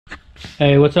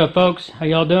Hey, what's up folks? How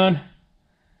y'all doing?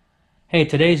 Hey,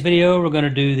 today's video we're going to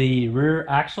do the rear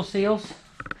axle seals.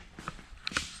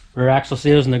 Rear axle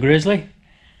seals in the Grizzly.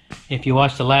 If you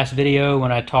watched the last video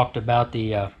when I talked about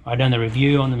I done the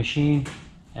review on the machine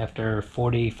after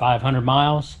 4,500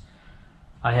 miles,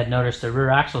 I had noticed the rear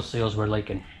axle seals were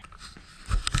leaking.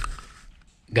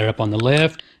 Got it up on the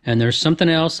lift, and there's something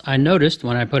else I noticed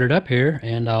when I put it up here,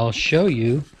 and I'll show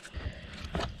you.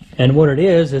 And what it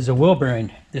is a wheel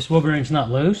bearing. This wheel bearing's not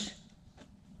loose.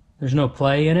 There's no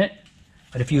play in it.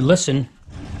 But if you listen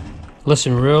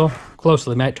real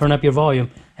closely, Matt, turn up your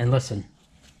volume and listen.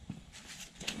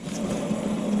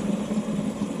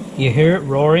 You hear it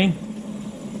roaring?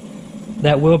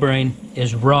 That wheel bearing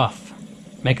is rough,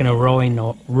 making a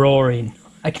roaring.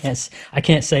 I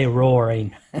can't say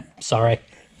roaring. Sorry.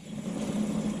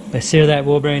 But see, that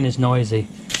wheel bearing is noisy.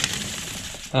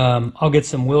 I'll get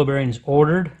some wheel bearings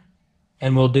ordered,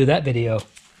 and we'll do that video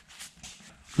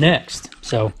next.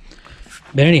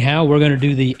 But anyhow, we're going to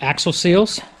do the axle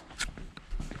seals,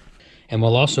 and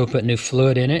we'll also put new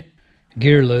fluid in it.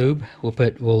 Gear lube.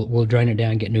 We'll drain it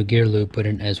down, get new gear lube put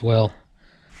in as well.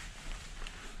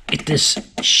 Get this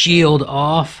shield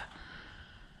off.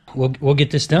 We'll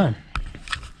get this done.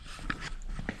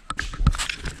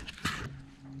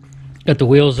 Got the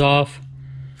wheels off.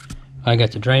 I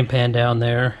got the drain pan down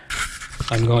there.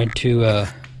 I'm going to.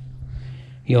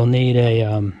 You'll need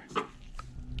a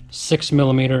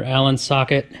 6mm Allen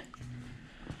socket.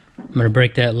 I'm going to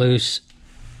break that loose,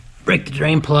 break the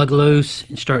drain plug loose,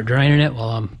 and start draining it while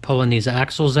I'm pulling these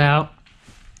axles out.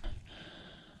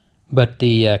 But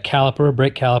the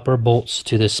brake caliper bolts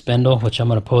to this spindle, which I'm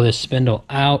going to pull this spindle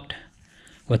out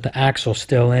with the axle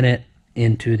still in it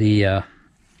into the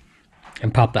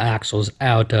and pop the axles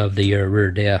out of the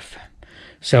rear diff.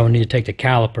 So we need to take the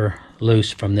caliper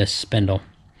loose from this spindle.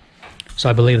 So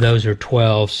I believe those are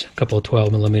 12s, a couple of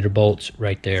 12mm bolts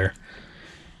right there.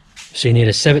 So you need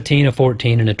a 17, a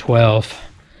 14, and a 12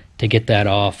 to get that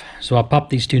off. So I'll pop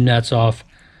these two nuts off,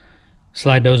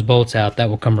 slide those bolts out. That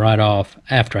will come right off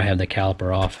after I have the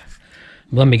caliper off.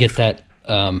 Let me get that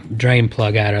drain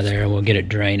plug out of there and we'll get it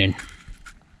draining.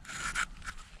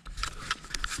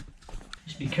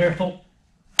 Just be careful.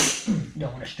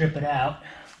 Don't want to strip it out.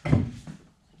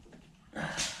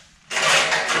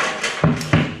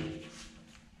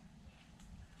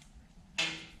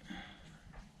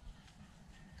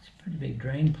 Pretty big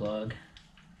drain plug.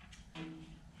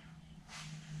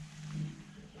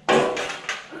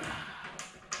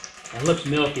 It looks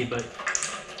milky, but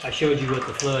I showed you what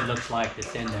the fluid looks like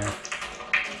that's in there.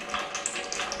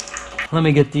 Let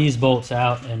me get these bolts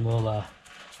out and we'll,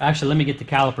 actually let me get the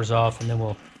calipers off and then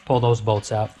we'll pull those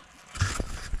bolts out.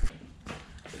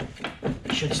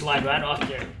 It should slide right off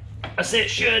there. I say it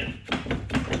should.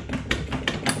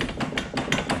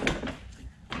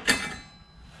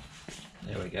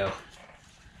 There we go.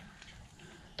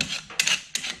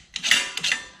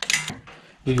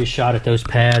 Give you a shot at those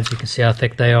pads. You can see how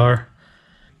thick they are.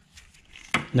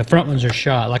 And the front ones are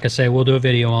shot. Like I say, we'll do a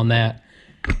video on that,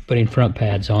 putting front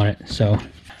pads on it. So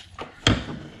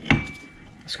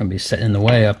it's going to be sitting in the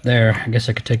way up there. I guess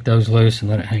I could take those loose and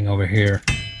let it hang over here.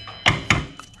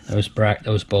 Those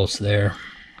bolts there.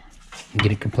 And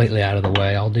get it completely out of the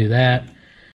way. I'll do that.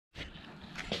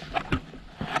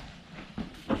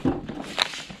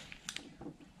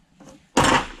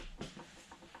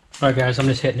 Alright guys, I'm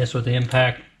just hitting this with the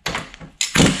impact.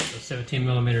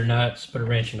 17mm nuts, put a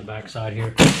wrench in the back side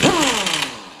here.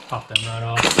 Pop them right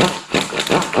off.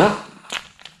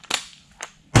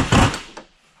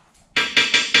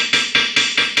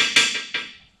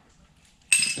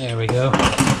 There we go.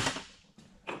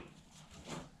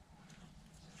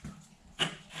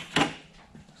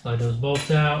 Slide those bolts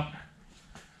out.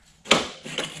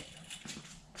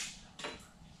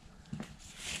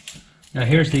 Now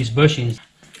here's these bushings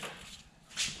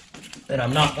that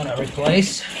I'm not going to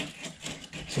replace.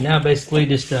 So now basically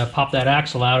just pop that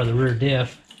axle out of the rear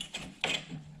diff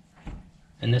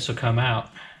and this will come out.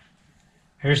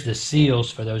 Here's the seals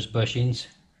for those bushings.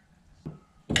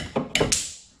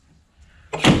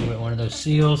 Get one of those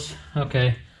seals.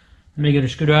 Okay, let me get a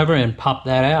screwdriver and pop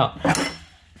that out.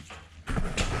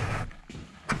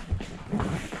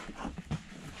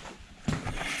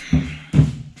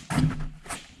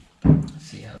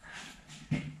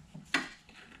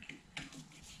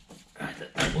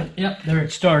 Yep, there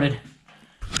it started.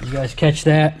 You guys catch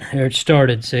that? There it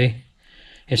started, see?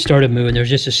 It started moving.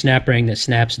 There's just a snap ring that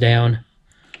snaps down.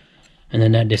 And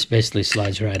then that just basically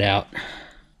slides right out.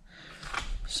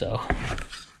 So.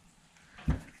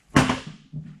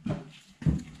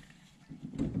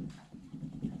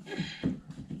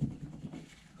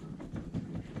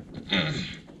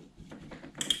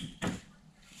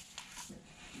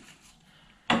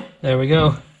 There we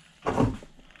go.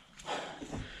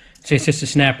 See, it's just a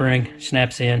snap ring,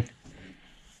 snaps in,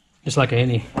 just like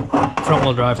any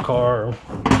front-wheel drive car.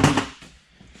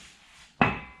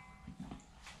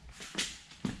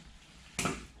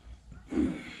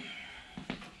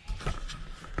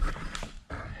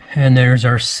 And there's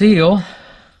our seal.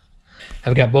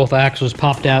 I've got both axles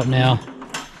popped out now.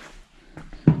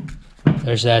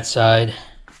 There's that side.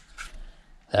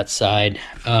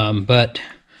 But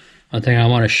one thing I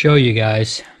want to show you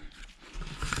guys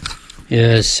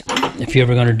is if you're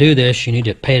ever going to do this, you need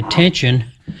to pay attention.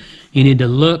 You need to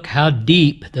look how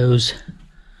deep those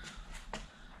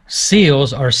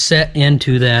seals are set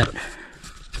into that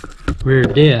rear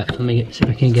diff. Let me see if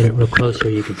I can get it real close so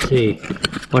you can see.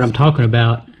 What I'm talking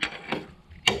about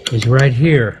is right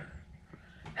here.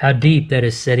 How deep that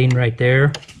is setting right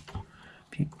there.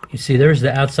 You see, there's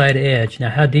the outside edge. Now,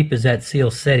 how deep is that seal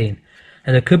setting?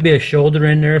 And there could be a shoulder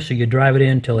in there, so you drive it in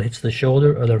until it hits the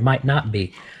shoulder, or there might not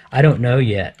be. I don't know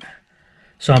yet.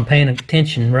 So I'm paying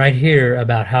attention right here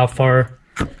about how far,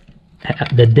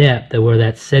 the depth of where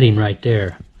that's setting right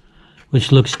there,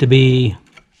 which looks to be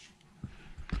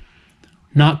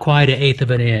not quite 1/8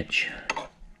 of an inch.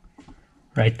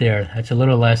 Right there. That's a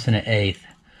little less than 1/8.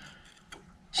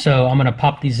 So I'm going to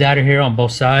pop these out of here on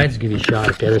both sides. Give you a shot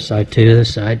at the other side too.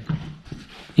 This side.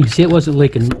 You can see it wasn't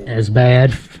leaking as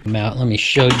bad. Let me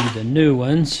show you the new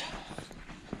ones.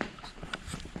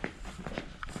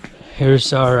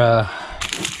 Here's our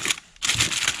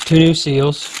 2 new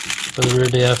seals for the rear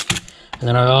diff. And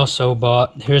then I also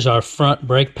bought, here's our front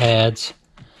brake pads.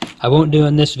 I won't do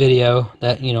in this video.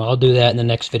 That, you know, I'll do that in the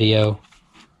next video.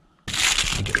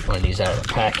 Let me get one of these out of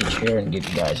the package here and give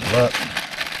you guys a look.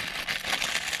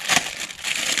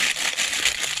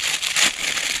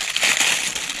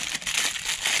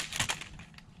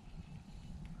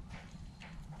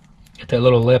 That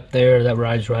little lip there that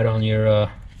rides right on your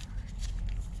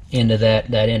end of that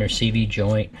inner CV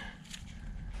joint,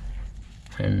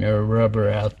 and there's rubber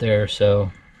out there.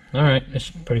 So all right, it's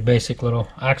a pretty basic little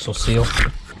axle seal.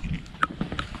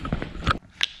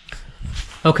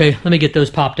 Okay, let me get those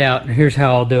popped out, and here's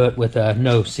how I'll do it with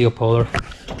no seal puller.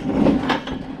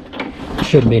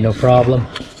 Shouldn't be no problem.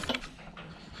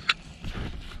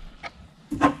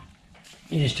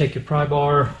 You just take your pry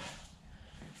bar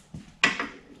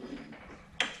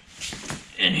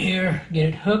in here, get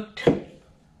it hooked.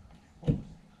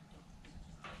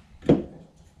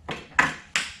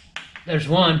 There's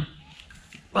one.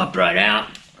 Popped right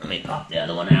out. Let me pop the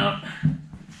other one out.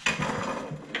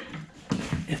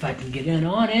 If I can get in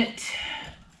on it.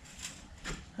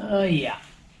 Yeah.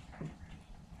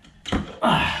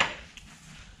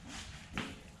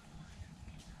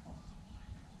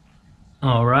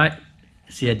 All right.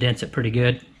 See, it dents it pretty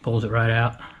good. Pulls it right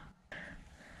out.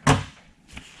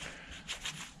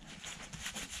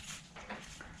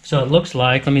 So it looks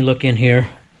like, let me look in here.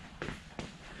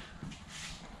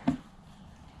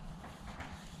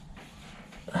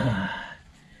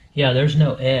 Yeah, there's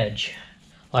no edge,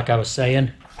 like I was saying.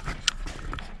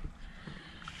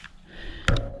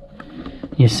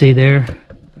 You see there?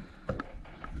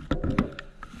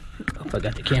 Hope I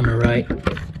got the camera right.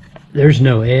 There's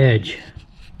no edge.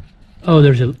 Oh,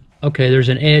 there's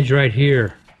an edge right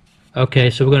here. Okay,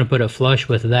 so we're going to put it flush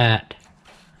with that.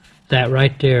 That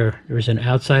right there, there's an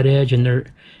outside edge, and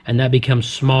that becomes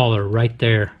smaller right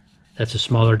there. That's a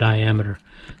smaller diameter.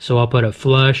 So I'll put it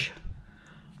flush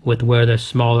with where the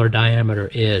smaller diameter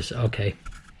is. Okay.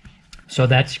 So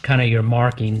that's kind of your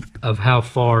marking of how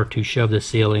far to shove the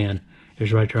seal in.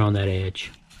 There's right there on that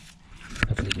edge.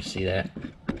 Hopefully you can see that.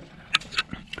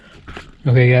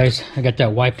 Okay guys, I got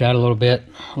that wiped out a little bit,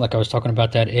 like I was talking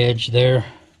about that edge there.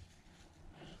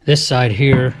 This side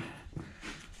here,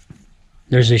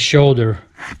 there's a shoulder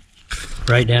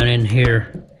right down in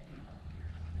here.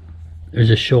 There's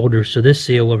a shoulder, so this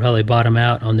seal will probably bottom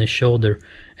out on this shoulder,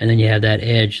 and then you have that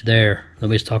edge there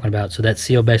nobody's talking about. So that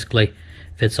seal basically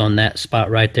fits on that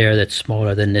spot right there that's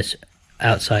smaller than this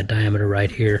outside diameter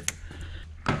right here.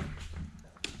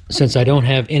 Since I don't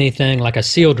have anything like a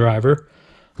seal driver,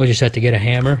 we'll just have to get a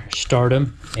hammer, start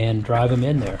them, and drive them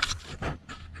in there.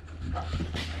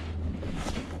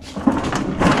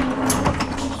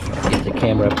 Get the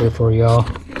camera up here for y'all.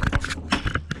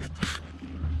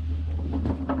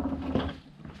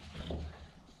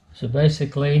 So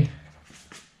basically,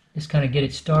 just kind of get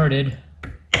it started.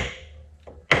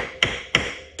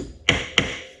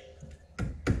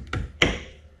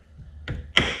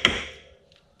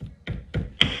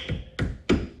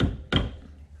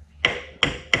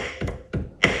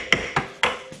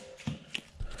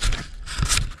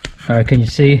 Alright, can you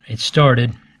see? It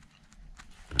started.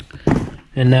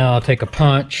 And now I'll take a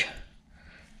punch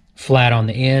flat on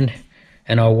the end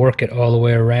and I'll work it all the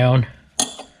way around.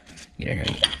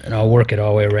 And I'll work it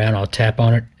all the way around. I'll tap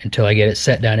on it until I get it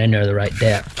set down in there the right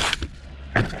depth.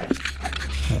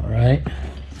 Alright.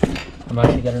 I've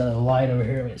actually got another light over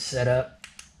here. It's set up.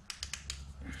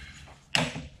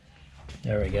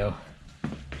 There we go.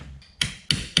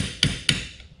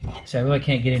 See, I really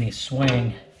can't get any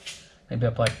swing. Maybe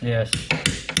up like this.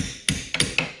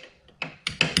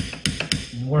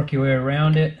 And work your way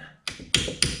around it.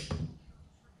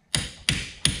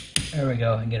 There we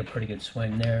go. I can get a pretty good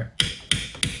swing there.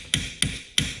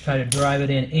 Try to drive it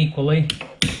in equally.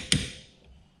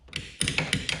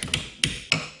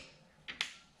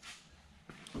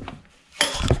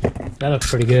 That looks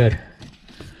pretty good.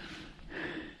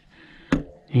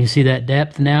 You see that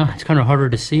depth now? It's kind of harder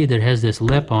to see that it has this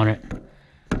lip on it.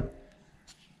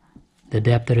 The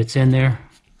depth that it's in there.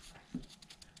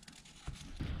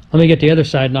 Let me get the other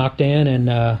side knocked in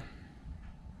and I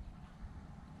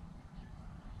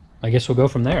guess we'll go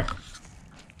from there.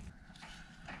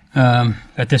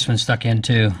 Got this one stuck in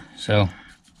too. So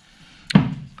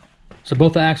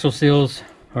both the axle seals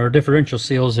or differential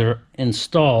seals are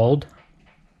installed.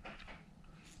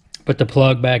 Put the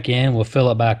plug back in. We'll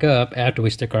fill it back up after we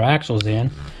stick our axles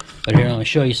in. But here, let me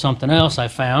show you something else I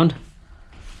found.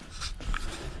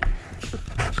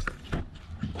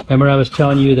 Remember I was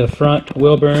telling you the front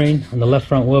wheel bearing, on the left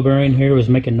front wheel bearing here was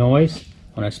making noise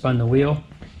when I spun the wheel?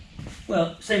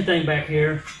 Well, same thing back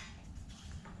here.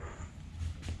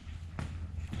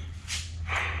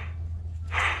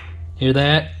 Hear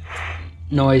that?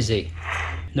 Noisy.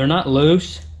 They're not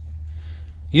loose.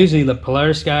 Usually the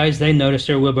Polaris guys, they notice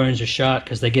their wheel bearings are shot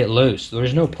because they get loose.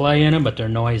 There's no play in them, but they're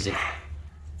noisy.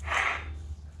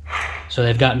 So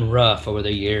they've gotten rough over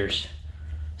the years.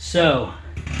 So,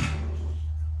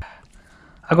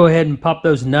 I'll go ahead and pop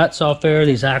those nuts off there,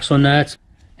 these axle nuts,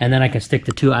 and then I can stick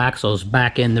the two axles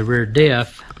back in the rear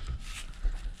diff,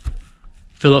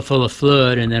 fill it full of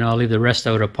fluid, and then I'll leave the rest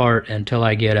of it apart until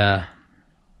I get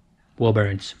wheel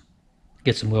bearings.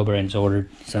 Get some wheel bearings ordered.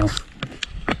 So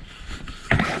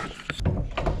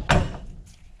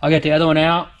I'll get the other one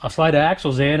out, I'll slide the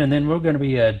axles in, and then we're going to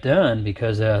be done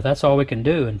because that's all we can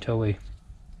do until we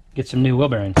get some new wheel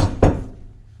bearings.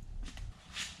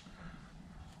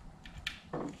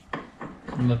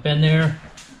 Put them up in there,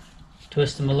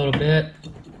 twist them a little bit.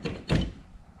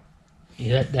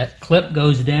 That clip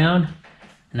goes down.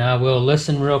 Now we'll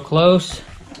listen real close.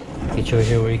 Get you over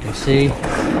here where you can see.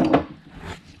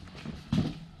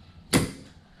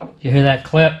 You hear that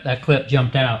clip? That clip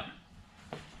jumped out.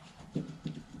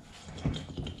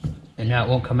 And now it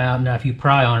won't come out. Now if you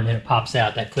pry on it and it pops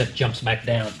out, that clip jumps back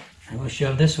down. And we'll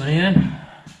shove this one in,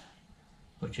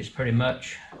 which is pretty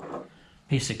much a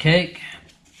piece of cake.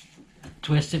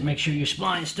 Twist it, make sure your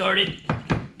spline's started.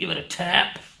 Give it a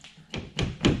tap.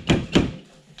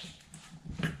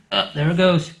 Oh, there it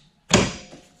goes.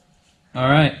 All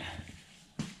right.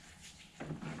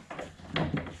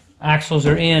 Axles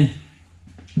are in.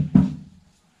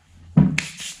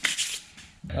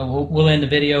 We'll end the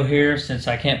video here since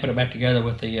I can't put it back together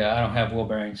with the I don't have wheel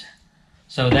bearings.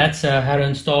 So that's how to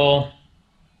install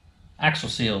axle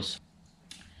seals,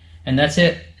 and that's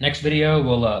it. Next video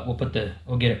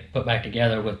we'll get it put back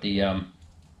together with the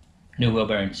new wheel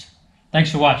bearings. Thanks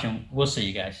for watching. We'll see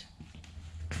you guys.